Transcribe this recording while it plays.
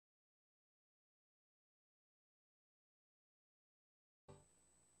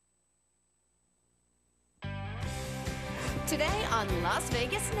today on Las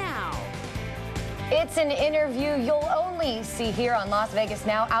Vegas Now. It's an interview you'll only see here on Las Vegas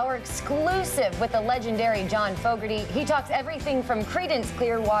Now, our exclusive with the legendary John Fogerty. He talks everything from Creedence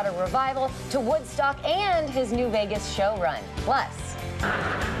Clearwater Revival to Woodstock and his new Vegas show run. Plus,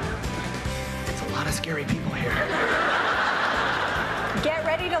 it's a lot of scary people here. Get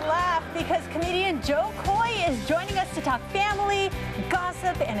ready to laugh because comedian Jo Koy is joining us to talk family,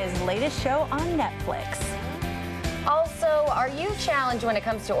 gossip, and his latest show on Netflix. also, are you challenged when it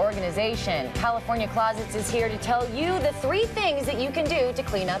comes to organization? California Closets is here to tell you the 3 things that you can do to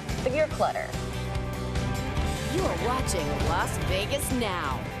clean up your clutter. You are watching Las Vegas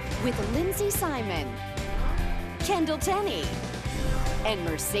Now with Lindsey Simon, Kendall Tenney, and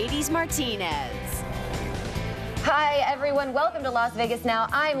Mercedes Martinez. Hi, everyone. Welcome to Las Vegas Now.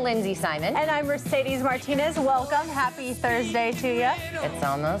 I'm Lindsey Simon. And I'm Mercedes Martinez. Welcome. Happy Thursday to you. It's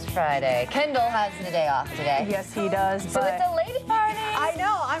almost Friday. Kendall has the day off today. Yes, he does. So it's a lady party. I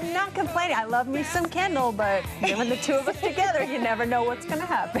know. I'm not complaining. I love me some Kendall, but when the two of us together, you never know what's going to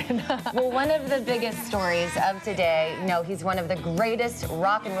happen. Well, one of the biggest stories of today, you know, he's one of the greatest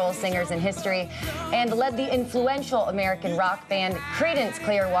rock and roll singers in history and led the influential American rock band Creedence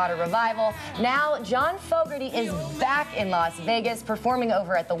Clearwater Revival. Now, John Fogerty is back in Las Vegas, performing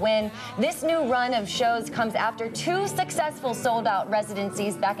over at the Wynn. This new run of shows comes after 2 successful sold-out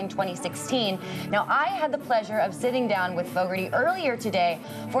residencies back in 2016. Now, I had the pleasure of sitting down with Fogerty earlier today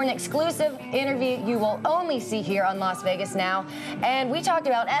for an exclusive interview you will only see here on Las Vegas Now. And we talked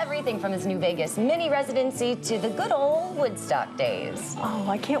about everything from his new Vegas mini residency to the good old Woodstock days. Oh,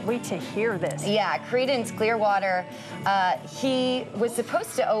 I can't wait to hear this. Yeah, Creedence Clearwater, he was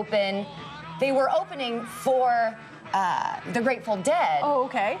supposed to open. They were opening for the Grateful Dead. Oh,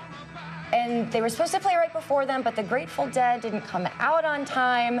 okay. And they were supposed to play right before them, but the Grateful Dead didn't come out on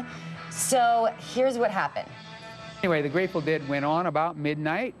time. So here's what happened. Anyway, the Grateful Dead went on about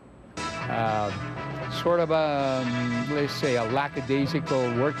midnight. Sort of a, let's say, a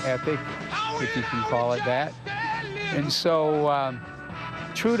lackadaisical work ethic, if you can call it that. And so,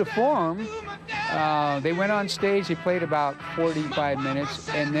 true to form, they went on stage, they played about 45 minutes,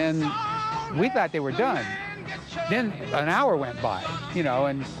 and then we thought they were done. Then an hour went by, you know,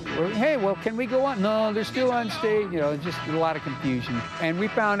 and hey, well, can we go on? No, they're still on stage, you know, just a lot of confusion. And we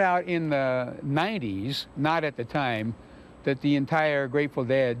found out in the 90s, not at the time, that the entire Grateful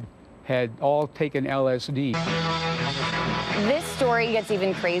Dead had all taken LSD. This story gets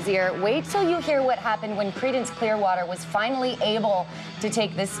even crazier. Wait till you hear what happened when Creedence Clearwater was finally able to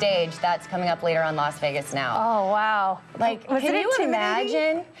take the stage. That's coming up later on Las Vegas Now. Oh, wow. Like, can you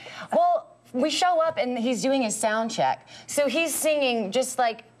imagine? Well, we show up and he's doing his sound check. So he's singing just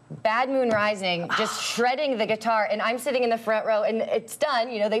like Bad Moon Rising, just shredding the guitar, and I'm sitting in the front row, and it's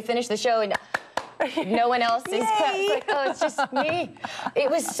done. You know, they finish the show, and no one else is clapping. It's like, oh, it's just me. It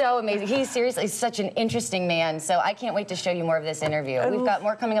was so amazing. He's seriously such an interesting man, so I can't wait to show you more of this interview. We've got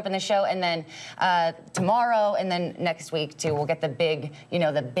more coming up in the show, and then tomorrow, and then next week, too, we'll get the big, you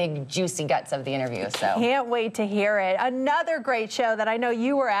know, the big juicy guts of the interview, so. Can't wait to hear it. Another great show that I know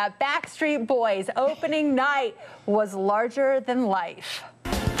you were at, Backstreet Boys, opening night was larger than life.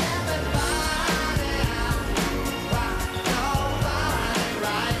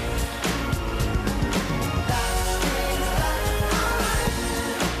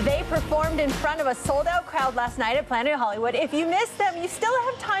 Performed in front of a sold-out crowd last night at Planet Hollywood. If you missed them, you still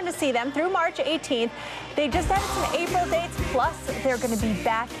have time to see them through March 18th. They just added some April dates, plus they're going to be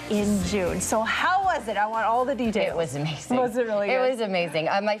back in June. So how was it? I want all the details. It was amazing. Was it really good? It was amazing.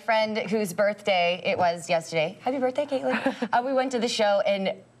 My friend whose birthday it was yesterday, happy birthday, Caitlin. We went to the show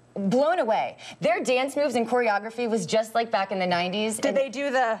and blown away. Their dance moves and choreography was just like back in the 90s. Did they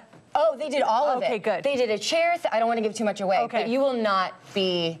do the... Oh, they did all of it. Okay, good. They did a chair. I don't want to give too much away, but you will not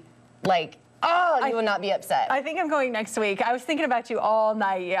be like, oh, you will not be upset. I think I'm going next week. I was thinking about you all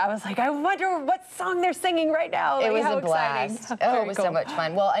night. I was like, I wonder what song they're singing right now. It was how a blast. Exciting. Oh, it was so much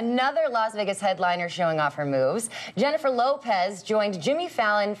fun. Well, another Las Vegas headliner showing off her moves. Jennifer Lopez joined Jimmy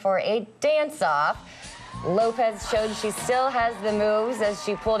Fallon for a dance-off. Lopez showed she still has the moves as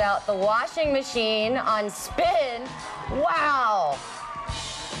she pulled out the washing machine on spin. Wow.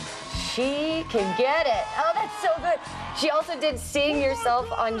 She can get it. Oh, that's so good. She also did Seeing Yourself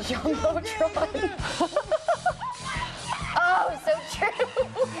on Jumbotron. Oh, so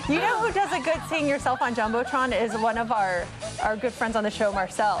true. You know who does a good Seeing Yourself on Jumbotron is one of our good friends on the show,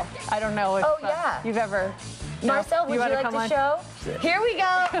 Marcel. I don't know if you've ever... Marcel, would you like to show? Here we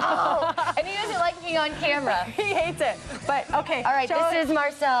go. Oh, and he doesn't like being on camera. He hates it. But, okay. All right, this is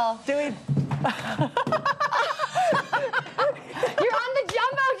Marcel. Doing... You're on the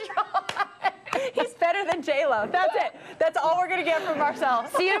Jumbotron. He's better than J-Lo. That's it. That's all we're going to get from Marcel.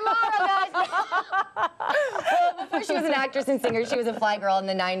 See you tomorrow, guys. Well, before she was an actress and singer, she was a fly girl in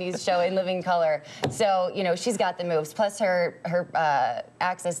the 90s show In Living Color. So, you know, she's got the moves. Plus her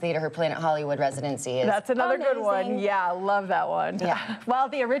Access Theater, her Planet Hollywood residency is That's another amazing. good one. Yeah, I love that one. Yeah. Well,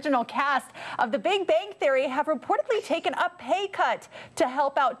 the original cast of The Big Bang Theory have reportedly taken a pay cut to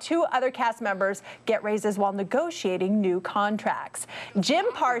help out 2 other cast members get raises while negotiating new contracts. Jim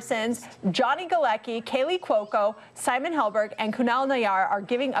Parsons, Johnny Galecki, Kaylee Cuoco, Simon Helberg, and Kunal Nayyar are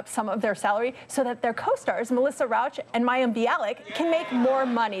giving up some of their salary so that their co-stars, Melissa Rauch and Mayim Bialik, can make more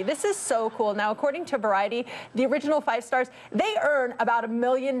money. This is so cool. Now, according to Variety, the original 5 stars, they earn about $1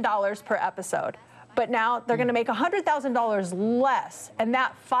 million per episode. But now they're going to make $100,000 less, and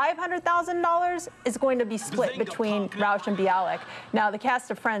that $500,000 is going to be split between Rauch and Bialik. Now, the cast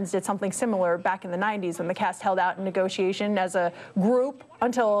of Friends did something similar back in the 90s when the cast held out in negotiation as a group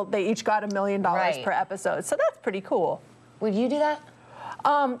until they each got $1 million per episode. So that's pretty cool. Would you do that?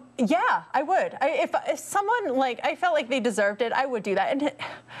 Yeah, I would. If someone, like, I felt like they deserved it, I would do that. And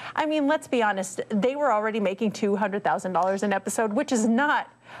I mean, let's be honest, they were already making $200,000 an episode, which is not,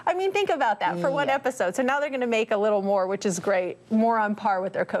 I mean, think about that for one episode. So now they're going to make a little more, which is great, more on par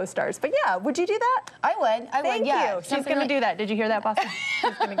with their co-stars. But yeah, would you do that? I would. Thank you. She's going to do that. Did you hear that, Boston?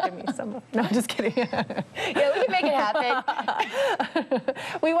 She's going to give me some. No, just kidding. Yeah, we can make it happen.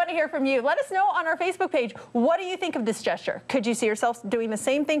 We want to hear from you. Let us know on our Facebook page. What do you think of this gesture? Could you see yourself doing the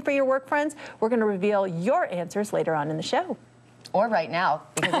same thing for your work friends? We're going to reveal your answers later on in the show. Or right now,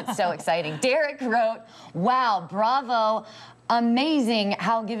 because it's so exciting. Derek wrote, wow, bravo. Amazing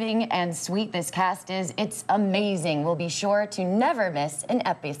how giving and sweet this cast is. It's amazing. We'll be sure to never miss an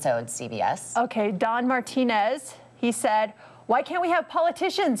episode, CBS. Okay, Don Martinez, he said, why can't we have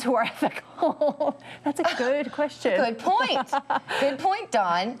politicians who are ethical? That's a good question. Good point. Good point,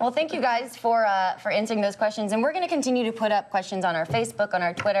 Don. Well, thank you guys for answering those questions. And we're going to continue to put up questions on our Facebook, on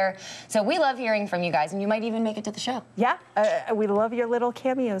our Twitter. So we love hearing from you guys, and you might even make it to the show. Yeah, we love your little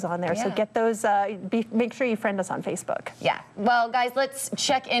cameos on there. Yeah. So get those, make sure you friend us on Facebook. Yeah. Well, guys, let's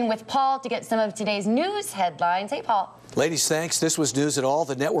check in with Paul to get some of today's news headlines. Hey, Paul. Ladies, thanks. This was news that all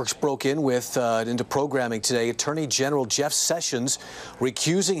the networks broke in with into programming today. Attorney General Jeff Sessions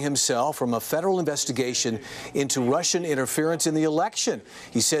recusing himself from a federal investigation into Russian interference in the election.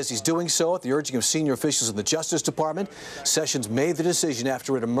 He says he's doing so at the urging of senior officials in the Justice Department. Sessions made the decision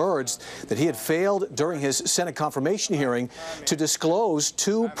after it emerged that he had failed during his Senate confirmation hearing to disclose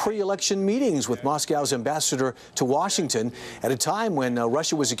 2 pre-election meetings with Moscow's ambassador to Washington at a time when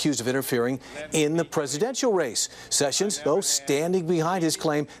Russia was accused of interfering in the presidential race. Sessions, though, standing behind his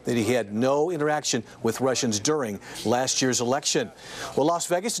claim that he had no interaction with Russians during last year's election. Well, Las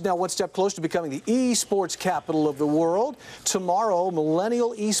Vegas is now one step closer to becoming the esports capital of the world. Tomorrow,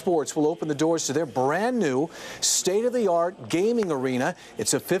 Millennial Esports will open the doors to their brand new state-of-the-art gaming arena.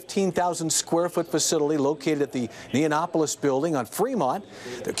 It's a 15,000 square foot facility located at the Neonopolis building on Fremont.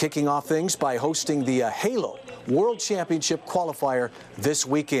 They're kicking off things by hosting the Halo World Championship qualifier this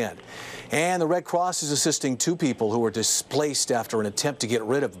weekend. And the Red Cross is assisting 2 people who were displaced after an attempt to get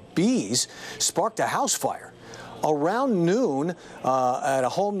rid of bees sparked a house fire. Around noon at a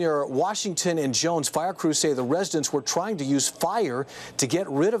home near Washington and Jones, fire crews say the residents were trying to use fire to get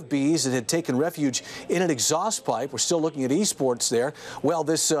rid of bees that had taken refuge in an exhaust pipe. We're still looking at esports there. Well,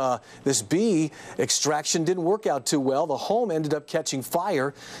 this bee extraction didn't work out too well. The home ended up catching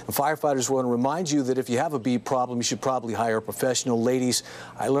fire. The firefighters want to remind you that if you have a bee problem, you should probably hire a professional. Ladies,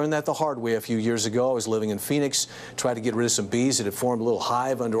 I learned that the hard way a few years ago. I was living in Phoenix, tried to get rid of some bees that had formed a little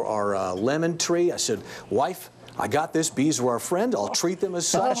hive under our lemon tree. I said, wife, I got this. Bees were our friend. I'll treat them as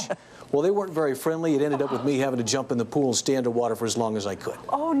such. Well, they weren't very friendly. It ended up with me having to jump in the pool and stay underwater for as long as I could.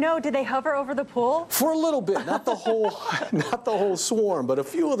 Oh no! Did they hover over the pool? For a little bit, not the whole swarm, but a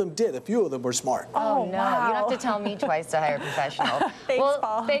few of them did. A few of them were smart. Oh no! Wow. You don't have to tell me twice to hire a professional. Thanks,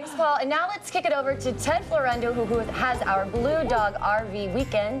 Paul. Thanks, Paul. And now let's kick it over to Ted Florendo, who has our Blue Dog RV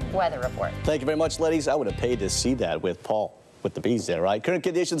weekend weather report. Thank you very much, ladies. I would have paid to see that with Paul. With the bees there, right? Current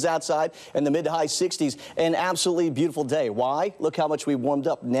conditions outside in the mid to high 60s. An absolutely beautiful day. Why? Look how much we warmed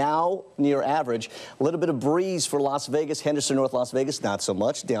up. Now near average. A little bit of breeze for Las Vegas, Henderson, North Las Vegas. Not so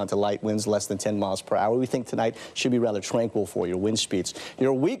much. Down to light winds, less than 10 miles per hour. We think tonight should be rather tranquil for your wind speeds.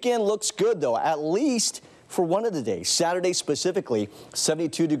 Your weekend looks good, though. At least for one of the days. Saturday specifically,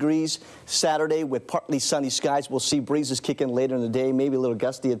 72 degrees Saturday with partly sunny skies. We'll see breezes kick in later in the day, maybe a little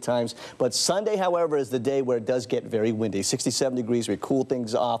gusty at times. But Sunday, however, is the day where it does get very windy. 67 degrees, we cool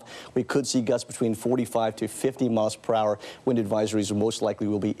things off. We could see gusts between 45 to 50 miles per hour. Wind advisories most likely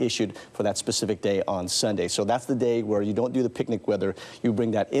will be issued for that specific day on Sunday. So that's the day where you don't do the picnic weather. You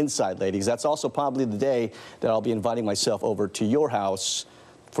bring that inside, ladies. That's also probably the day that I'll be inviting myself over to your house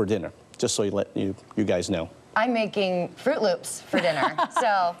for dinner, just so you guys know. I'm making Fruit Loops for dinner,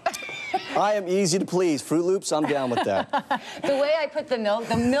 so. I am easy to please. Fruit Loops, I'm down with that. The way I put the milk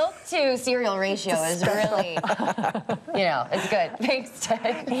to cereal ratio is really, you know, it's good. Thanks,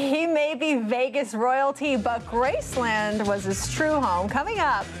 Ted. He may be Vegas royalty, but Graceland was his true home. Coming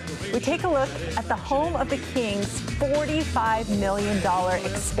up, we take a look at the home of the King's $45 million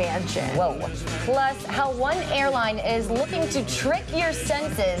expansion. Whoa. Plus, how one airline is looking to trick your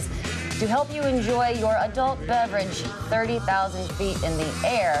senses to help you enjoy your adult beverage 30,000 feet in the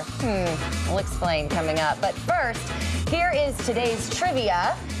air. We'll explain coming up. But first, here is today's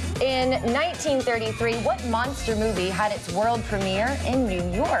trivia. In 1933, what monster movie had its world premiere in New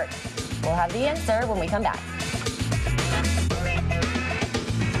York? We'll have the answer when we come back.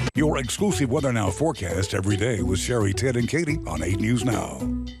 Your exclusive Weather Now forecast every day with Sherry, Ted, and Katie on 8 News Now.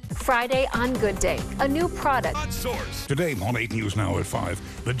 Friday on Good Day, a new product. Today on 8 News Now at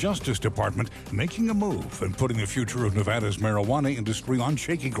 5, the Justice Department making a move and putting the future of Nevada's marijuana industry on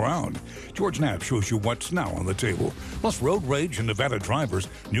shaky ground. George Knapp shows you what's now on the table. Plus road rage and Nevada drivers,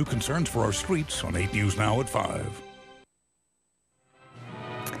 new concerns for our streets on 8 News Now at 5.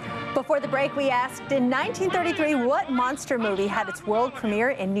 Before the break, we asked, in 1933, what monster movie had its world premiere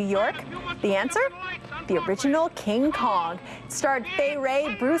in New York? The answer? The original King Kong. It starred Fay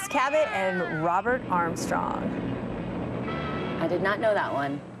Wray, Bruce Cabot, and Robert Armstrong. I did not know that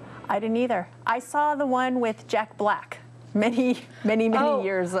one. I didn't either. I saw the one with Jack Black many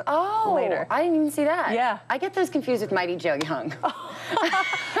years later. I didn't even see that. Yeah. I get those confused with Mighty Joe Young.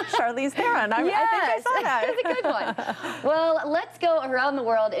 Charlize Theron. I think I saw that. That's a good one. Well, let's go around the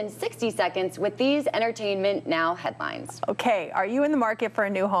world in 60 seconds with these Entertainment Now headlines. Okay, are you in the market for a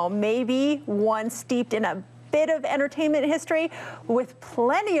new home? Maybe one steeped in a bit of entertainment history with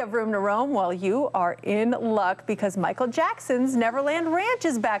plenty of room to roam? Well, you are in luck, because Michael Jackson's Neverland Ranch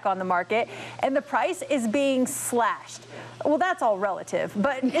is back on the market and the price is being slashed. Well, that's all relative,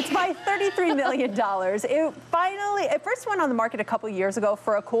 but it's by $33 million. It first went on the market a couple years ago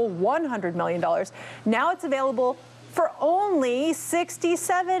for a cool $100 million. Now it's available for only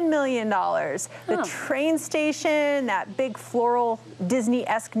 $67 million. The train station, that big floral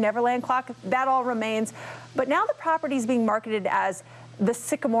Disney-esque Neverland clock, that all remains. But now the property is being marketed as the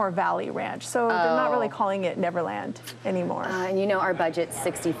Sycamore Valley Ranch, so they're not really calling it Neverland anymore. And you know our budget's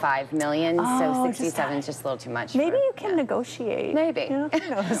 $65 million, so 67 is just a little too much. Maybe you can negotiate. Maybe. You know, who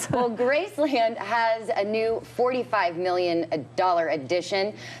knows? Well, Graceland has a new $45 million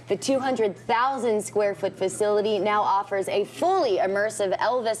addition. The 200,000 square foot facility now offers a fully immersive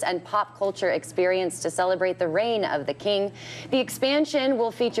Elvis and pop culture experience to celebrate the reign of the King. The expansion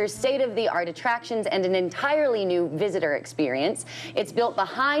will feature state-of-the-art attractions and an entirely new visitor experience. It's built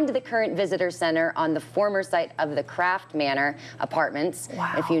behind the current visitor center on the former site of the Kraft Manor Apartments,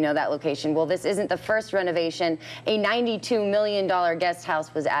 if you know that location. Well, this isn't the first renovation. A $92 million guest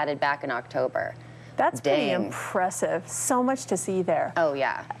house was added back in October. That's pretty impressive. So much to see there. Oh,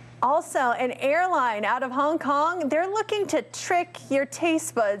 yeah. Also, an airline out of Hong Kong, they're looking to trick your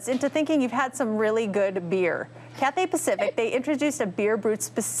taste buds into thinking you've had some really good beer. Cathay Pacific, they introduced a beer brewed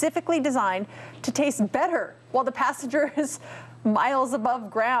specifically designed to taste better while the passenger is miles above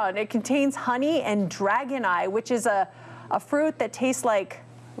ground. It contains honey and dragon eye, which is a fruit that tastes like,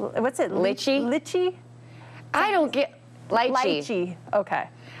 what's it? Lychee? Lychee? I don't get lychee. Lychee. Okay.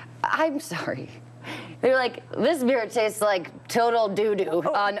 I'm sorry. They're like, this beer tastes like total doo-doo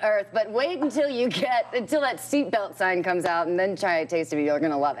on Earth, but wait until that seatbelt sign comes out and then try to taste it. You're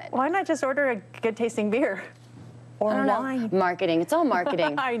gonna love it. Why not just order a good tasting beer? Or wine. Marketing. It's all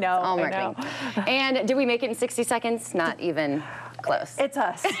marketing. I know. It's all marketing. And did we make it in 60 seconds? Not even close. It's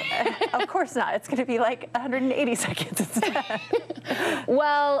us. Of course not. It's going to be like 180 seconds instead.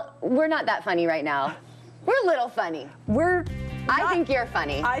 Well, we're not that funny right now. We're a little funny. I think you're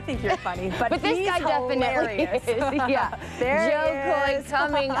funny. I think you're funny. But this guy definitely is. Yeah. Jo Koy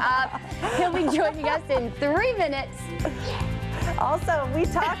coming up. He'll be joining us in 3 minutes. Also, we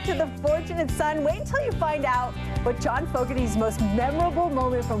talked to the fortunate son. Wait until you find out what John Fogerty's most memorable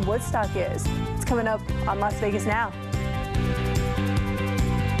moment from Woodstock is. It's coming up on Las Vegas Now.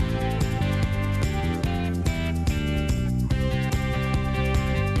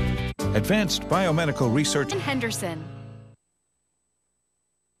 Advanced biomedical research in Henderson.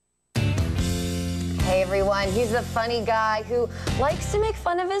 Hey everyone, he's a funny guy who likes to make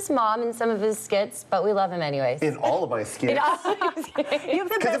fun of his mom in some of his skits, but we love him anyways. In all of my skits.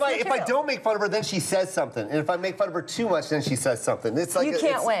 Because if I don't make fun of her, then she says something. And if I make fun of her too much, then she says something. It's like you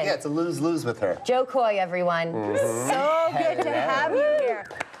can't win. Yeah, it's a lose-lose with her. Jo Koy, everyone. So good to have you here.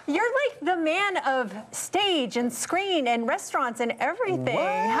 You're like the man of stage and screen and restaurants and everything.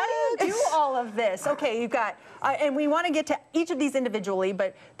 What? How do you do all of this? Okay, you've got, and we want to get to each of these individually,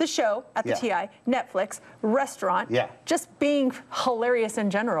 but the show at the TI, Netflix, restaurant, just being hilarious in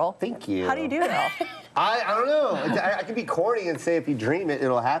general. Thank you. How do you do it all? I don't know. I can be corny and say if you dream it,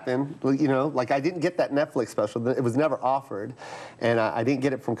 it'll happen. You know, like I didn't get that Netflix special. It was never offered. And I didn't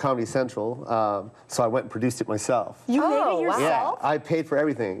get it from Comedy Central, so I went and produced it myself. You made it yourself? Yeah, I paid for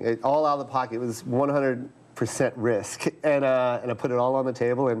everything. All out of the pocket. It was 100% risk. And I put it all on the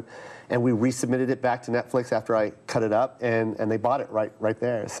table, and we resubmitted it back to Netflix after I cut it up, and they bought it right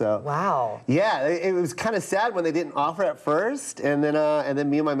there. So wow. Yeah, it was kind of sad when they didn't offer at first, and then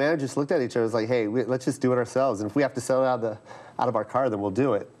me and my manager just looked at each other. It was like, hey, let's just do it ourselves, and if we have to sell it out of our car, then we'll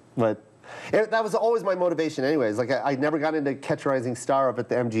do it. But that was always my motivation, anyways. Like I never got into Catch a Rising Star up at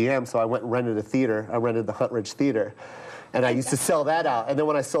the MGM, so I went and rented a theater. I rented the Hunt Ridge Theater. And I used to sell that out. And then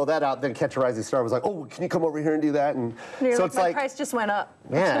when I sold that out, then Catch a Rising Star was like, oh, can you come over here and do that? And so it's like, my price just went up.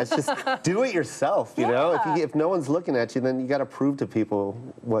 Yeah, it's just do it yourself, you know? If no one's looking at you, then you got to prove to people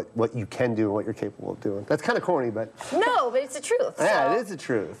what you can do and what you're capable of doing. That's kind of corny, but... No, but it's the truth. Yeah, it is the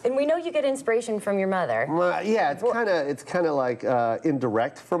truth. And we know you get inspiration from your mother. Yeah, it's kind of like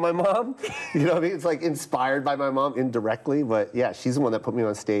indirect from my mom. You know what I mean? It's like inspired by my mom indirectly, but yeah, she's the one that put me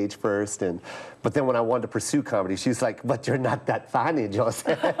on stage first. But then when I wanted to pursue comedy, she was like, but you're not that funny,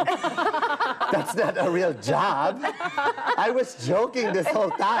 Joseph. That's not a real job. I was joking this whole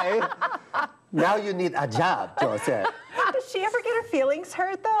time. Now you need a job, Joseph. Does she ever get her feelings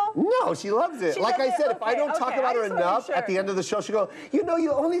hurt, though? No, she loves it. Like I said, if I don't talk about her enough, at the end of the show, she'll go, you know,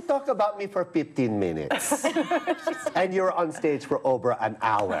 you only talk about me for 15 minutes. And you're on stage for over an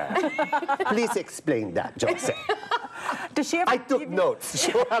hour. Please explain that, Joseph. Does she ever I took notes.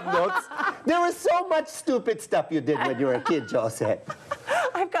 She'll have notes. There was so much stupid stuff you did when you were a kid, Joseph.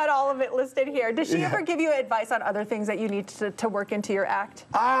 I've got all of it listed here. Does she ever give you advice on other things that you need to work into your act?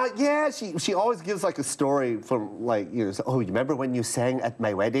 Yeah, she always gives like a story from like, you know, oh, you remember when you sang at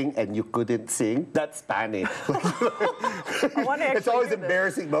my wedding and you couldn't sing? That's funny. It's always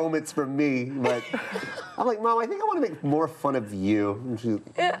embarrassing moments for me, but I'm like, Mom, I think I want to make more fun of you.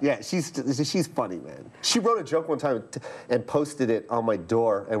 She's funny, man. She wrote a joke one time and posted it on my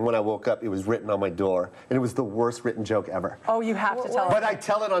door, and when I woke up, it was written on my door, and it was the worst written joke ever. Oh, you have to tell us. But I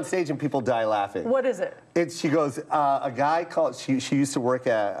tell it on stage, and people die laughing. What is it? She goes, a guy called, she used to work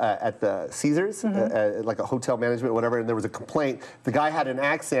at the Caesars, like a hotel management or whatever, and there was a complaint. The guy had an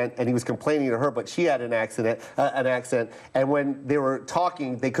accent, and he was complaining to her, but she had an accent, and when they were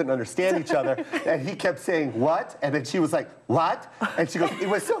talking, they couldn't understand each other, and he kept saying, what? And then she was like, what? And she goes, it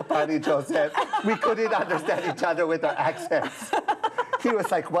was so funny, Joseph. We couldn't understand each other with our accents. He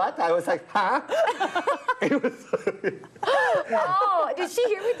was like, what? I was like, huh? Oh, is she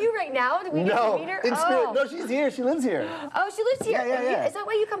here with you right now? Did we get to meet her? In spirit. No, she's here. She lives here. Oh, she lives here? Yeah. Is that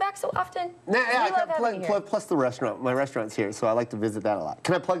why you come back so often? Plus the restaurant. My restaurant's here, so I like to visit that a lot.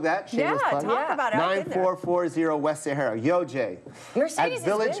 Can I plug that? Shameless plug? Talk about it. 9440 West Sahara. Yo, Jay. Mercedes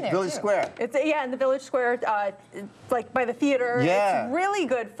at Village Square. It's in the Village Square, like by the theater. Yeah. It's really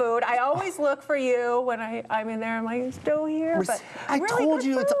good food. I always look for you when I'm in there. I'm like, it's still here. But I told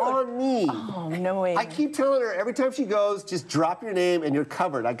you it's on me. Oh, no way. I keep telling her every time she goes, just drop your name and you're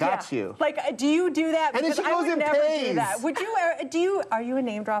covered. I got you. Like, do you do that? And then she goes and never pays. do that. Would you? Are you a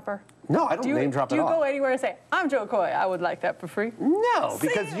name dropper? No, I don't name drop at all. Do you go anywhere and say, I'm Jo Koy, I would like that for free? No,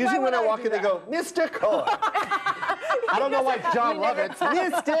 because usually when I walk in, they go, Mr. Koy. I don't know why John Lovitz,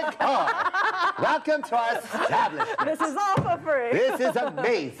 Mr. Koy. Welcome to our establishment. This is all for free. This is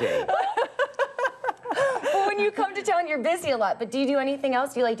amazing. Well, when you come to town, you're busy a lot, but do you do anything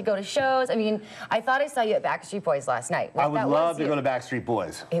else? Do you like to go to shows? I mean, I thought I saw you at Backstreet Boys last night. I would love to go to Backstreet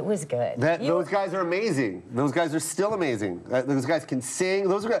Boys. It was good. Those guys are amazing. Those guys are still amazing. Those guys can sing.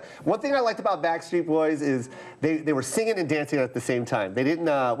 One thing I liked about Backstreet Boys is they were singing and dancing at the same time. They didn't,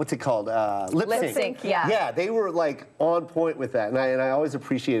 what's it called? Lip sync. Lip sync, yeah. Yeah, they were like on point with that, and I always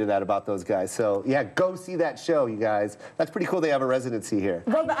appreciated that about those guys. So yeah, go see that show, you guys. That's pretty cool they have a residency here.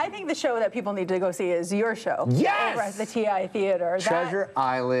 Well, but I think the show that people need to go see is your show. Yes! Over at the TI Theater. Treasure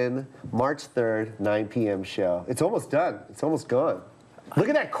Island, March 3rd, 9 p.m. show. It's almost done. It's almost gone. Look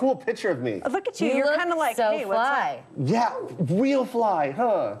at that cool picture of me. Look at you. You You're look kind of like, so hey, what's fly. up? Yeah, real fly,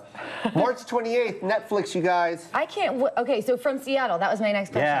 huh? March 28th, Netflix, you guys. I can't. Okay, so from Seattle. That was my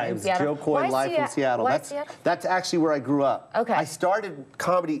next question. Yeah, in it was Seattle. Jo Koy live from Seattle. Why Seattle? That's actually where I grew up. Okay. I started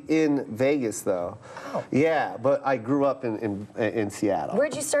comedy in Vegas, though. Oh. Yeah, but I grew up in Seattle.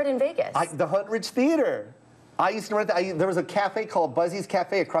 Where'd you start in Vegas? The Hunt Ridge Theater. I used to rent there was a cafe called Buzzy's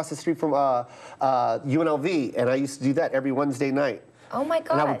Cafe across the street from UNLV, and I used to do that every Wednesday night. Oh my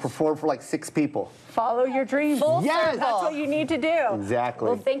God. And I would perform for like 6 people. Follow your dreams. Full Yes! circle. That's what you need to do. Exactly.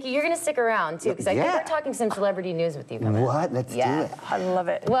 Well, thank you. You're going to stick around, too, because I think we're talking some celebrity news with you coming up. What? Let's do it. I love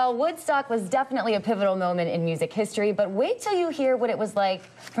it. Well, Woodstock was definitely a pivotal moment in music history, but wait till you hear what it was like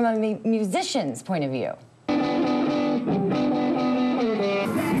from a musician's point of view.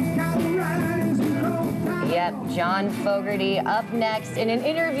 Yep, John Fogerty up next. In an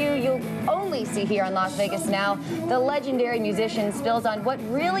interview you'll only see here on Las Vegas Now, the legendary musician spills on what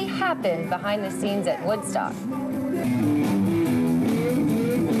really happened behind the scenes at Woodstock.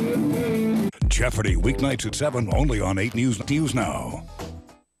 Jeopardy, weeknights at 7, only on 8 News Now.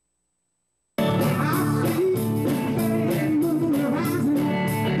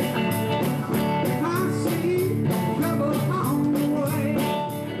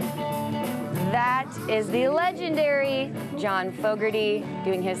 Is the legendary John Fogerty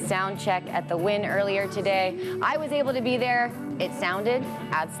doing his sound check at the Wynn earlier today. I was able to be there. It sounded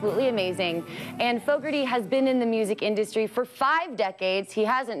absolutely amazing. And Fogerty has been in the music industry for 5 decades. He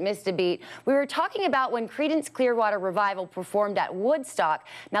hasn't missed a beat. We were talking about when Creedence Clearwater Revival performed at Woodstock.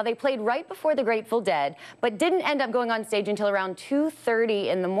 Now, they played right before the Grateful Dead, but didn't end up going on stage until around 2:30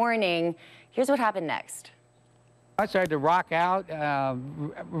 in the morning. Here's what happened next. I started to rock out,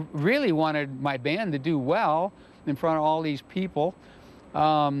 really wanted my band to do well in front of all these people,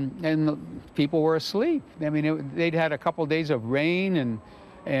 and the people were asleep. I mean, they'd had a couple days of rain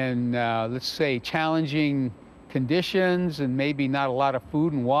and let's say challenging conditions and maybe not a lot of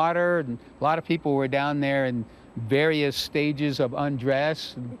food and water, and a lot of people were down there in various stages of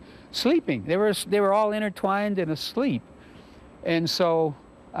undress and sleeping. They were all intertwined and asleep, and so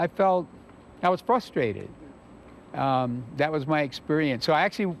I was frustrated. That was my experience. So I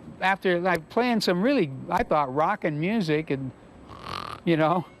actually, after like playing some really, I thought, rockin' music, and you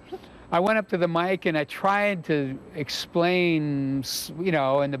know, I went up to the mic and I tried to explain, you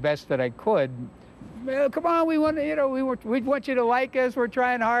know, in the best that I could. Well, come on, we want to, you know, we want you to like us. We're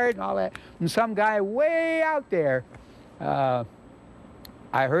trying hard and all that. And some guy way out there,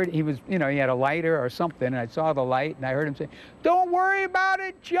 I heard he was, you know, he had a lighter or something, and I saw the light, and I heard him say, "Don't worry about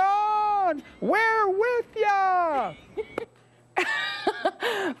it, John. We're with ya."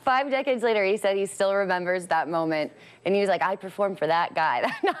 5 decades later, he said he still remembers that moment. And he was like, I performed for that guy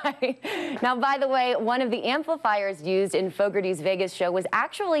that night. Now, by the way, one of the amplifiers used in Fogerty's Vegas show was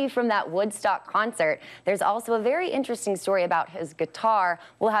actually from that Woodstock concert. There's also a very interesting story about his guitar.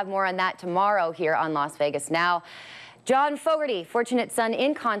 We'll have more on that tomorrow here on Las Vegas Now. John Fogerty, Fortunate Son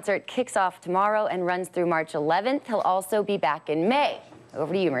in Concert, kicks off tomorrow and runs through March 11th. He'll also be back in May.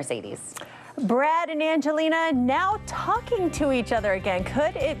 Over to you, Mercedes. Brad and Angelina now talking to each other again.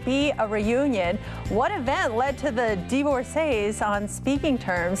 Could it be a reunion? What event led to the divorcees on speaking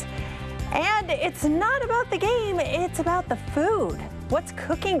terms? And it's not about the game, it's about the food. What's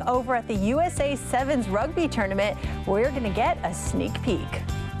cooking over at the USA Sevens rugby tournament? We're going to get a sneak peek.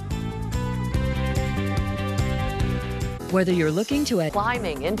 Whether you're looking to add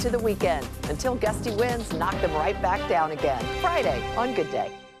climbing into the weekend until gusty winds knock them right back down again. Friday on Good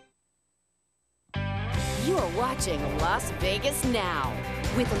Day. You are watching Las Vegas Now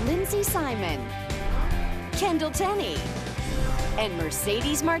with Lindsey Simon, Kendall Tenney, and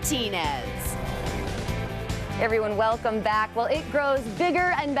Mercedes Martinez. Everyone, welcome back. Well, it grows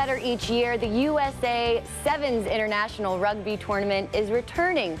bigger and better each year. The USA Sevens International Rugby Tournament is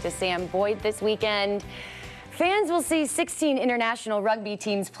returning to Sam Boyd this weekend. Fans will see 16 international rugby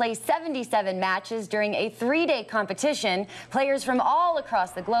teams play 77 matches during a 3-day competition. Players from all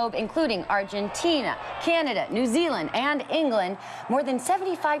across the globe, including Argentina, Canada, New Zealand, and England. More than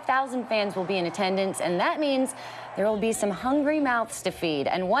 75,000 fans will be in attendance, and that means there will be some hungry mouths to feed.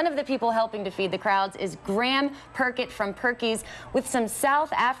 And one of the people helping to feed the crowds is Graham Perkett from Perky's with some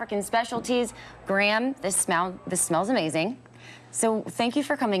South African specialties. Graham, this smells amazing. So thank you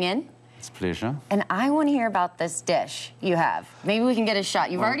for coming in. It's a pleasure. And I want to hear about this dish you have. Maybe we can get a shot.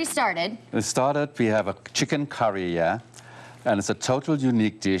 You've already started. We have a chicken curry, yeah? And it's a total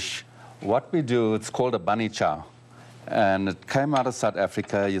unique dish. What we do, it's called a bunny chow. And it came out of South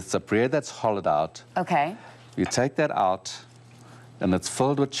Africa. It's a bread that's hollowed out. Okay. We take that out, and it's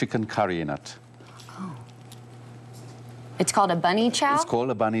filled with chicken curry in it. Oh. It's called a bunny chow? It's called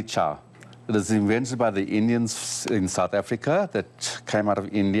a bunny chow. It was invented by the Indians in South Africa that came out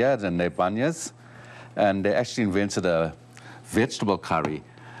of India, the Nebanyas, and they actually invented a vegetable curry.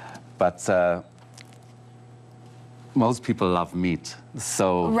 But most people love meat,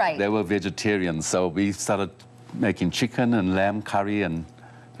 so they were vegetarians. So we started making chicken and lamb curry, and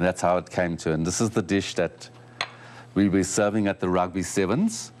that's how it came to. And this is the dish that we were serving at the Rugby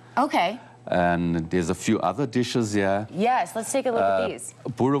Sevens. Okay. And there's a few other dishes here. Yes, let's take a look at these.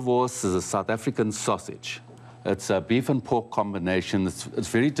 Boerewors is a South African sausage. It's a beef and pork combination. It's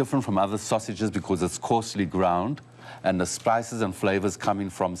very different from other sausages because it's coarsely ground, and the spices and flavors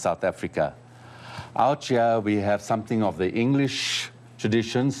coming from South Africa. Out here, we have something of the English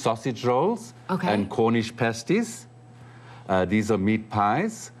tradition, sausage rolls and Cornish pasties. These are meat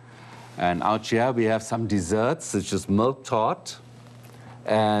pies. And out here, we have some desserts, such as milk tart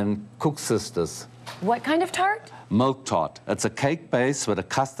and Cook Sisters. What kind of tart? Milk tart. It's a cake base with a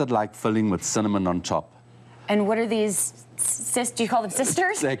custard-like filling with cinnamon on top. And what are these, do you call them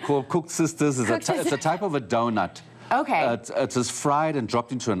sisters? They're called Cook Sisters. It's a type of a donut. Okay. It is fried and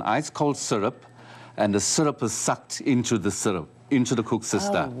dropped into an ice-cold syrup, and the syrup is sucked into the syrup, into the Cook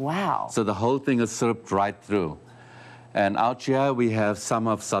Sister. Oh, wow. So the whole thing is syruped right through. And out here, we have some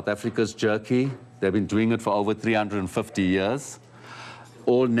of South Africa's jerky. They've been doing it for over 350 years.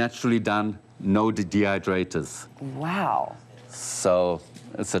 All naturally done, no dehydrators. Wow. So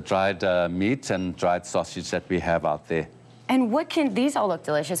it's a dried meat and dried sausage that we have out there. And what can, these all look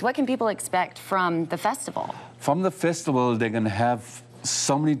delicious. What can people expect from the festival? From the festival, they're going to have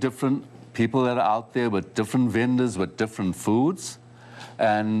so many different people that are out there with different vendors, with different foods.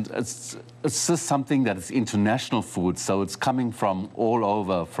 And it's just something that is international food. So it's coming from all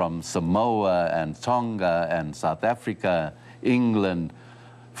over, from Samoa and Tonga and South Africa, England,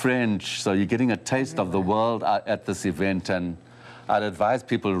 French. So you're getting a taste of the world at this event. And I'd advise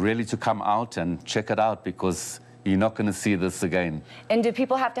people really to come out and check it out, because you're not going to see this again. And do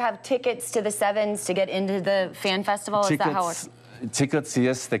people have to have tickets to the Sevens to get into the fan festival? Is that how it's... Tickets,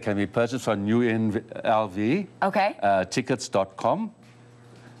 yes, they can be purchased on UNLV. Okay. Tickets.com.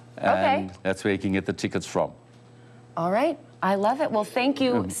 And that's where you can get the tickets from. All right. I love it. Well, thank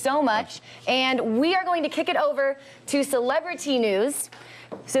you so much. And we are going to kick it over to celebrity news.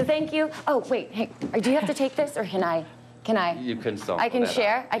 So thank you. Oh, wait. Hey, do you have to take this, or can I? Can I? You can stop. I can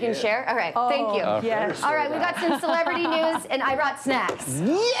share? I can share? All right. Thank you. Yes. All right. We got some celebrity news, and I brought snacks.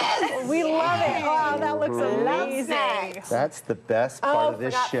 Yes! We love it. Wow, that looks amazing. That's the best part of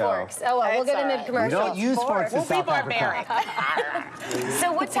this show. Forks. Oh, well, we'll get into the commercials. We don't use forks in South Africa.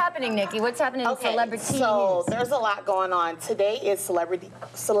 So what's happening, Nikki? What's happening in celebrity news? So there's a lot going on. Today is celebrity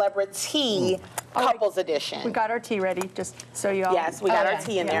couples edition. We got our tea ready, just so you all... Yes, we got our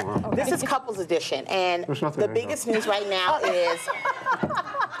tea in there. This is couples edition, and the biggest news right now is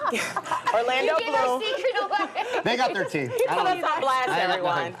Orlando Bloom. They got their tea. He put us on blast,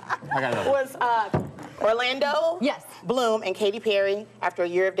 everyone. I got it. Was Orlando Bloom and Katy Perry, after a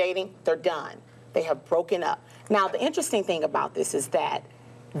year of dating, they're done. They have broken up. Now, the interesting thing about this is that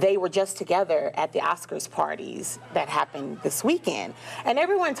they were just together at the Oscars parties that happened this weekend. And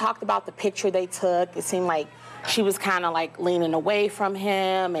everyone talked about the picture they took. It seemed like she was kind of like leaning away from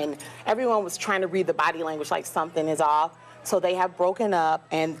him, and everyone was trying to read the body language like something is off. So they have broken up.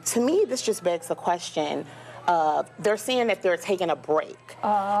 And to me, this just begs the question of, they're saying that they're taking a break.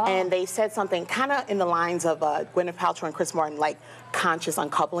 And they said something kind of in the lines of Gwyneth Paltrow and Chris Martin, like conscious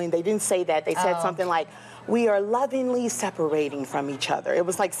uncoupling. They didn't say that. They said something like, we are lovingly separating from each other. It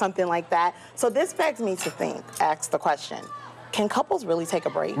was like something like that. So this begs me to ask the question, can couples really take a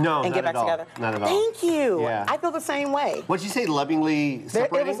break and get back together? Not at all. Thank you. Yeah. I feel the same way. What'd you say, lovingly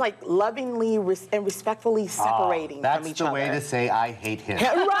separating? It was like lovingly and respectfully separating from each other. That's the way to say I hate him.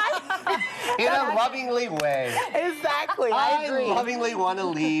 Right? In a lovingly way. Exactly. I agree. I lovingly want to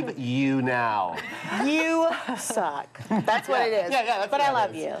leave you now. You suck. That's what it is. Yeah, that's but what I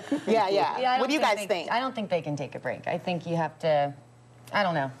love you. Yeah. What do you guys think? I don't think they can take a break. I think you have to, I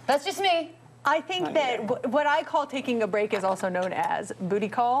don't know. That's just me. I think that what I call taking a break is also known as booty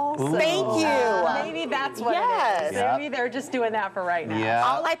calls. So Thank you. maybe that's what it is. Maybe they're just doing that for right now. Yeah.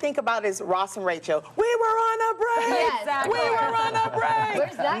 All I think about is Ross and Rachel. We were on a break. Yes, exactly. We were on a break.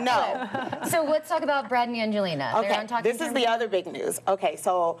 Where's that clip? So let's talk about Brad and Angelina. Okay, this is the other big news. Okay,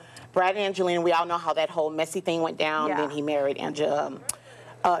 so Brad and Angelina, we all know how that whole messy thing went down. Yeah. Then he married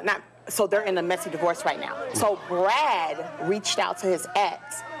so they're in a messy divorce right now. So Brad reached out to his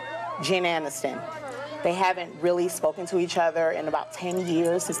ex, Jen Aniston. They haven't really spoken to each other in about 10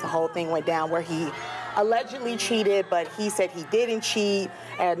 years since the whole thing went down, where he allegedly cheated, but he said he didn't cheat.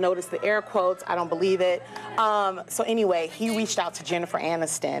 And notice the air quotes. I don't believe it. So anyway, he reached out to Jennifer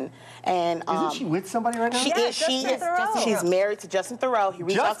Aniston, and isn't she with somebody right now? She is. She's married to Justin Theroux. He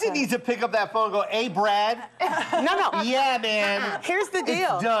reached out to Justin needs to pick up that phone and go, "Hey, Brad." No. Yeah, man. Here's the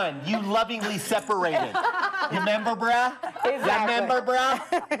deal. It's done. You lovingly separated. You remember, bruh? Exactly. You remember,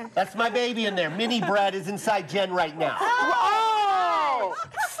 bruh? That's my baby in there. Mini Brad is inside Jen right now. Oh!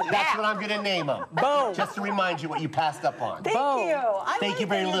 That's what I'm going to name him. Boom. Just to remind you what you passed up on. Thank you. Thank you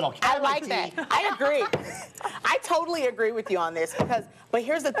very little. I like that. I agree. I totally agree with you on this but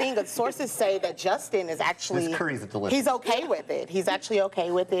here's the thing: sources say that Justin is actually This curry's delicious. he's okay with it. He's actually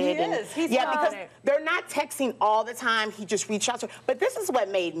okay with it. He is. He's yeah, on because it. they're not texting all the time. He just reached out to her. But this is what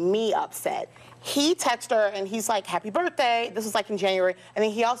made me upset. He texted her and he's like, "Happy birthday." This was like in January, and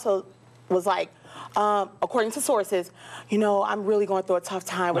then he also was like, according to sources, you know, I'm really going through a tough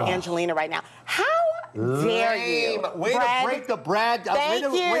time with Angelina right now. How dare you? Way Brad? to break the Brad. Thank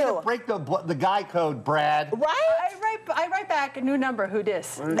you. Way to break the guy code, Brad. Right? I write back a new number. Who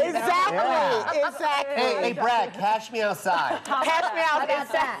dis? Exactly. Yeah. Exactly. Hey, Brad, cash me outside. Cash me out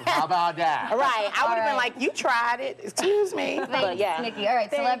inside. How about that? Right. I would have been like, you tried it. Excuse me. But yeah. Nikki. All right,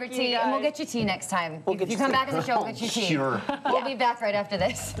 Thank celebrity, you, and we'll guys. get you tea next time. We'll get if you you come tea. back on the show, we'll get you tea. Sure. We'll be back right after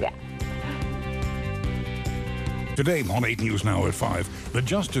this. Yeah. Today on 8 News Now at 5, the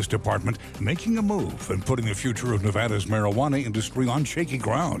Justice Department making a move and putting the future of Nevada's marijuana industry on shaky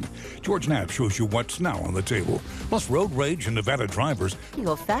ground. George Knapp shows you what's now on the table, plus road rage and Nevada drivers.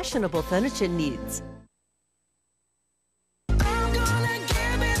 Your fashionable furniture needs. I'm gonna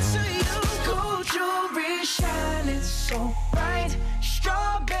give it to you. Gold jewelry shining so bright.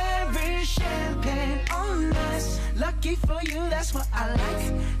 Strawberry champagne on us. Lucky for you, that's what I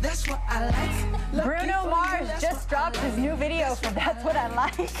like. That's what I like. Lucky Bruno Mars just dropped his new video for That's What I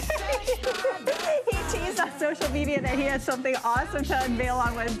Like. He teased on social media that he has something awesome to unveil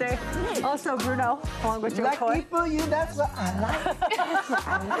on Wednesday. Also, Bruno, along with Jo Koy. Lucky for you, that's what I like.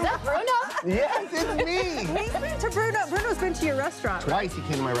 Is that Bruno? Yes, it's me. He's been to Bruno. Bruno's been to your restaurant. Twice he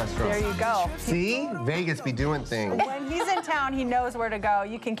came to my restaurant. There you go. See? Vegas be doing things. When he's in town, he knows where to go.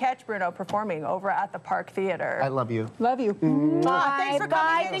 You can catch Bruno performing over at the Park Theater. I love you. Love you. Bye. Thanks for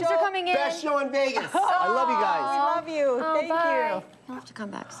Bye. coming in, Thanks Jo. for coming in. Best show in Vegas. I love you guys. We love you. Oh, Thank bye. you. You'll have to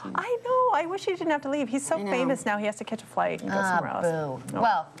come back soon. I know. I wish he didn't have to leave. He's so famous now. He has to catch a flight and go somewhere else. Boo. Oh.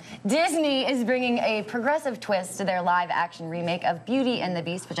 Well, Disney is bringing a progressive twist to their live-action remake of Beauty and the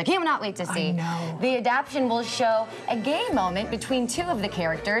Beast, which I cannot wait to see. I know. The adaptation will show a gay moment between two of the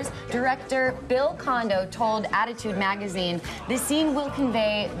characters. Director Bill Kondo told Attitude magazine the scene will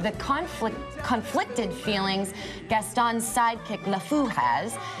convey the conflicted feelings Gaston's sidekick LeFou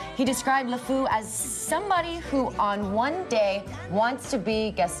has. He described LeFou as somebody who on one day wants to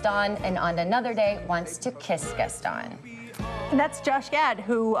be Gaston and on another day wants to kiss Gaston. And that's Josh Gad,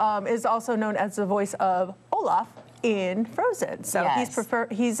 who is also known as the voice of Olaf in Frozen. So Yes.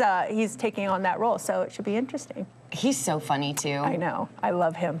 he's taking on that role. So it should be interesting. He's so funny too. I know. I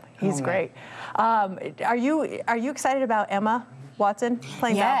love him. He's great. Are you excited about Emma Watson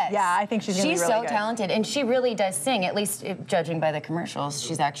playing Belle? Yes. Yeah, I think she's going to be really so good. talented, and she really does sing. At least judging by the commercials,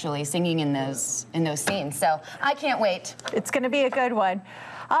 she's actually singing in those scenes. So I can't wait. It's going to be a good one.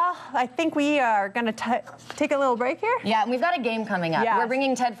 I think we are going to take a little break here. Yeah, and we've got a game coming up. Yeah. We're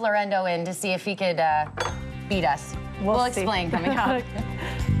bringing Ted Florendo in to see if he could beat us. We'll see. explain coming up.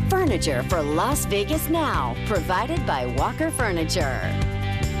 Furniture for Las Vegas now, provided by Walker Furniture.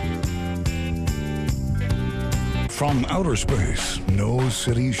 From outer space, no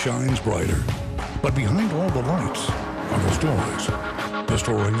city shines brighter. But behind all the lights are the stories. The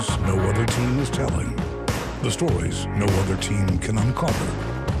stories no other team is telling. The stories no other team can uncover.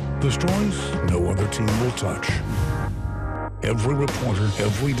 The stories no other team will touch. Every reporter,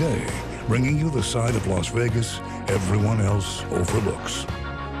 every day, bringing you the side of Las Vegas everyone else overlooks.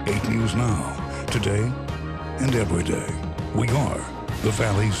 8 News Now, today and every day. We are the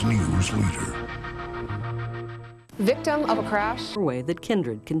Valley's news leader. Victim of a crash. Way that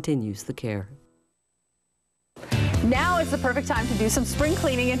Kindred continues the care. Now is the perfect time to do some spring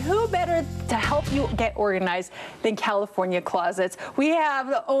cleaning, and who better to help you get organized than California Closets? We have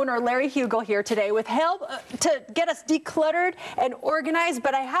the owner, Larry Hugel, here today with help to get us decluttered and organized,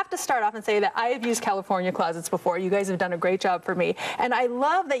 but I have to start off and say that I have used California Closets before. You guys have done a great job for me, and I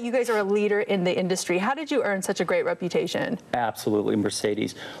love that you guys are a leader in the industry. How did you earn such a great reputation? Absolutely,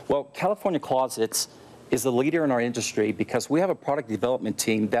 Mercedes. Well, California Closets is the leader in our industry because we have a product development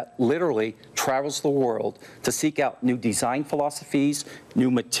team that literally travels the world to seek out new design philosophies, new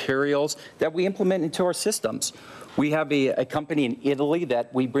materials that we implement into our systems. We have a company in Italy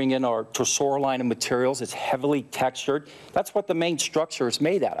that we bring in our Tesoro line of materials. It's heavily textured. That's what the main structure is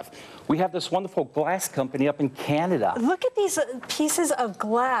made out of. We have this wonderful glass company up in Canada. Look at these pieces of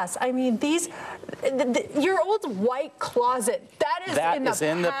glass. I mean, these, your old white closet, that is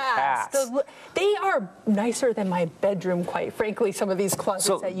in the past. They are nicer than my bedroom, quite frankly, some of these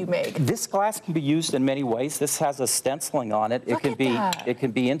closets that you make. This glass can be used in many ways. This has a stenciling on it. It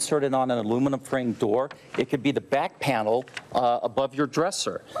can be inserted on an aluminum frame door. It could be the back panel above your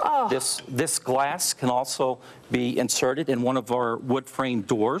dresser. Oh. This glass can also be inserted in one of our wood frame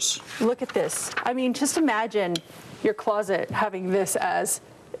doors. Look at this. I mean, just imagine your closet having this as,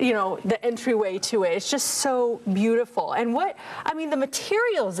 you know, the entryway to it. It's just so beautiful. And the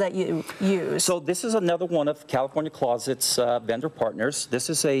materials that you use. So this is another one of California Closet's vendor partners. This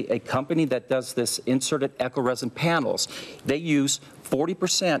is a company that does this inserted eco resin panels. They use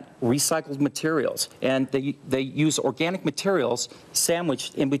 40% recycled materials, and they use organic materials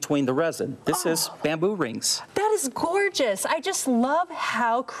sandwiched in between the resin. This is bamboo rings. That is gorgeous. I just love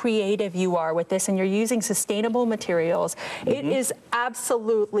how creative you are with this, and you're using sustainable materials. It is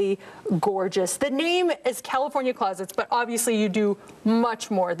absolutely gorgeous. The name is California Closets, but obviously you do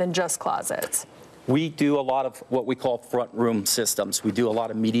much more than just closets. We do a lot of what we call front room systems. We do a lot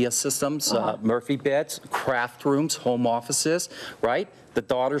of media systems, Murphy beds, craft rooms, home offices, right? The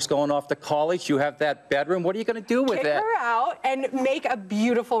daughter's going off to college. You have that bedroom. What are you going to do with it? Take her out and make a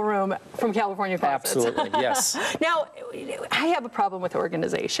beautiful room from California Closets. Absolutely, yes. Now, I have a problem with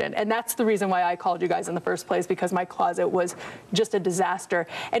organization, and that's the reason why I called you guys in the first place, because my closet was just a disaster.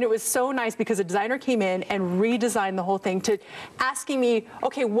 And it was so nice because a designer came in and redesigned the whole thing to asking me,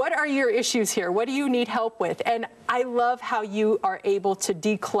 okay, what are your issues here? What do you need help with? And I love how you are able to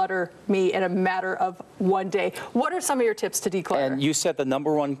declutter me in a matter of one day. What are some of your tips to declutter? And you said the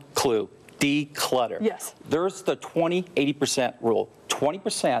number one clue, declutter. Yes. There's the 20-80% rule.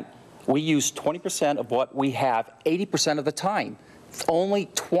 20%, we use 20% of what we have 80% of the time. Only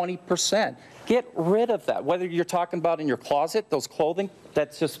 20%. Get rid of that. Whether you're talking about in your closet, those clothing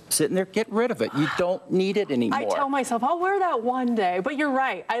that's just sitting there, get rid of it. You don't need it anymore. I tell myself, I'll wear that one day, but you're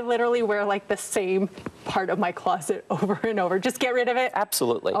right. I literally wear like the same part of my closet over and over. Just get rid of it?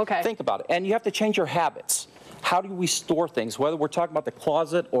 Absolutely. Okay. Think about it. And you have to change your habits. How do we store things? Whether we're talking about the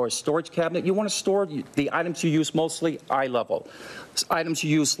closet or a storage cabinet, you want to store the items you use mostly eye level. Items you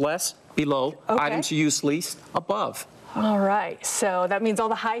use less, below. Okay. Items you use least, above. All right, so that means all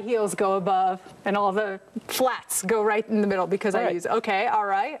the high heels go above and all the flats go right in the middle because I use, okay, all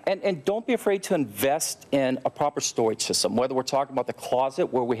right. And don't be afraid to invest in a proper storage system, whether we're talking about the closet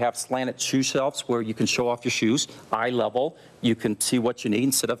where we have slanted shoe shelves where you can show off your shoes, eye level, you can see what you need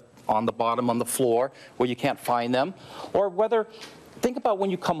instead of on the bottom on the floor where you can't find them, or whether think about when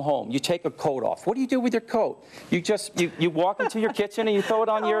you come home, you take a coat off. What do you do with your coat? You just, you walk into your kitchen and you throw it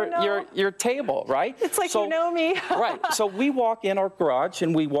on your table, right? It's like you know me. Right, so we walk in our garage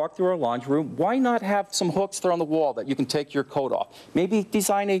and we walk through our laundry room. Why not have some hooks there on the wall that you can take your coat off? Maybe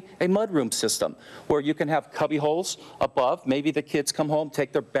design a mudroom system where you can have cubby holes above. Maybe the kids come home,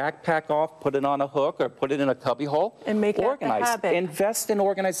 take their backpack off, put it on a hook or put it in a cubby hole. And make it a habit. Invest in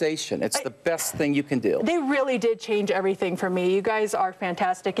organization. It's the best thing you can do. They really did change everything for me. You guys are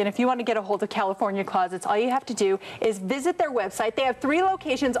fantastic, and if you want to get a hold of California Closets, all you have to do is visit their website. They have 3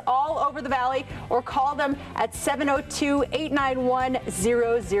 locations all over the valley, or call them at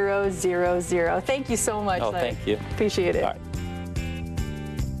 702-891-0000. Thank you so much. Oh, thank you. Appreciate it. All right.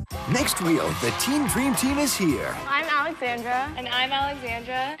 Next wheel, the Teen Dream Team is here. I'm Alexandra. And I'm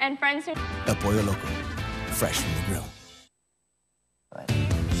Alexandra. And friends who... El Pollo Loco, fresh from the grill.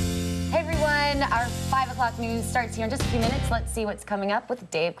 Hey everyone, our 5 o'clock news starts here in just a few minutes. Let's see what's coming up with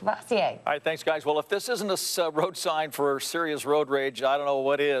Dave Cavassier. All right, thanks, guys. Well, if this isn't a road sign for serious road rage, I don't know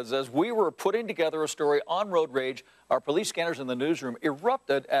what is. As we were putting together a story on road rage, our police scanners in the newsroom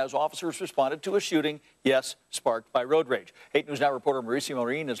erupted as officers responded to a shooting, yes, sparked by road rage. 8 News Now reporter Mauricio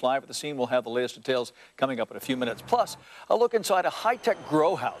Marin is live at the scene. We'll have the latest details coming up in a few minutes. Plus, a look inside a high-tech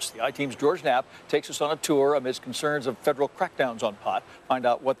grow house. The I-Team's George Knapp takes us on a tour amidst concerns of federal crackdowns on pot. Find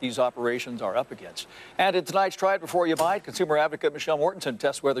out what these operations are up against. And in tonight's Try It Before You Buy It, consumer advocate Michelle Mortensen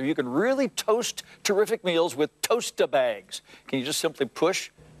tests whether you can really toast terrific meals with Toast-A-Bags. Can you just simply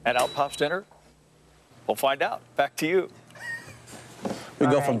push and out pops dinner? We'll find out. Back to you. We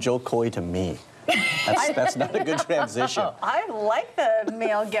go from Jo Koy to me. That's not a good transition. I like the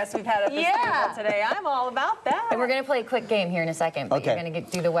male guests we've had at this table today. I'm all about that. And we're going to play a quick game here in a second, but you're going to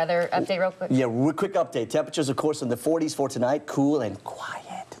do the weather update real quick. Yeah, quick update. Temperatures, of course, in the 40s for tonight. Cool and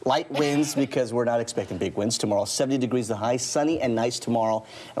quiet. Light winds because we're not expecting big winds tomorrow. 70 degrees the high, sunny and nice tomorrow.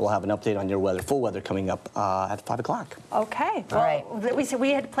 And we'll have an update on your weather, full weather, coming up at 5 o'clock. Okay. All right.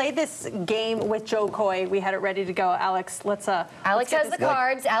 We had played this game with Jo Koy. We had it ready to go. Alex, Alex has the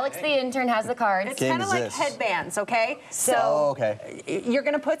cards. Alex, the intern, has the cards. It's kind of like headbands, okay? So you're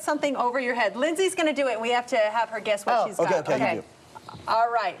going to put something over your head. Lindsay's going to do it, and we have to have her guess what she's got. Okay. You do.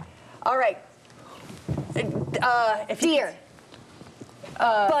 All right. Deer.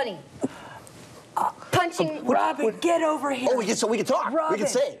 Bunny. Punching. Robin, get over here. Oh, we can talk. Robin, we can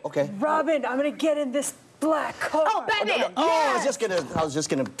say. Okay. Robin, I'm going to get in this black car. Oh, Batman. Oh, I was just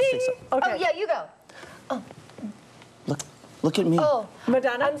gonna fix it. Okay. Oh, yeah, you go. Oh. Look at me. Oh,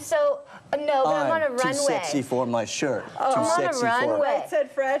 Madonna. I'm so. No, but I'm on a runway. Too sexy for my shirt. Oh, too I'm sexy on a runway. Right,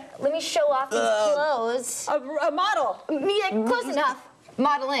 said Fred. Let me show off these clothes. A model. Yeah, close enough.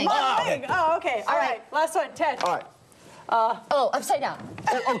 Modeling. Modeling. Oh, okay. All right. Last one, Ted. All right. Upside down.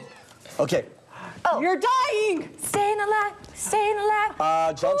 Okay. Oh. You're dying. Staying alive. Staying alive.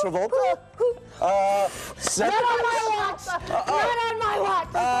 John Travolta. Not on my watch. Not on my watch.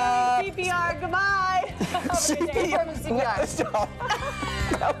 CPR. Goodbye. CPR. Stop.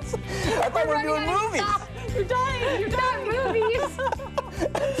 I thought we were doing movies. Stop. You're dying. You're dying. Movies.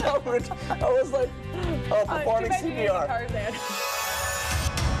 I was like, performing CPR.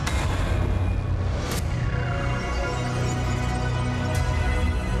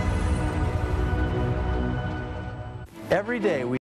 Every day we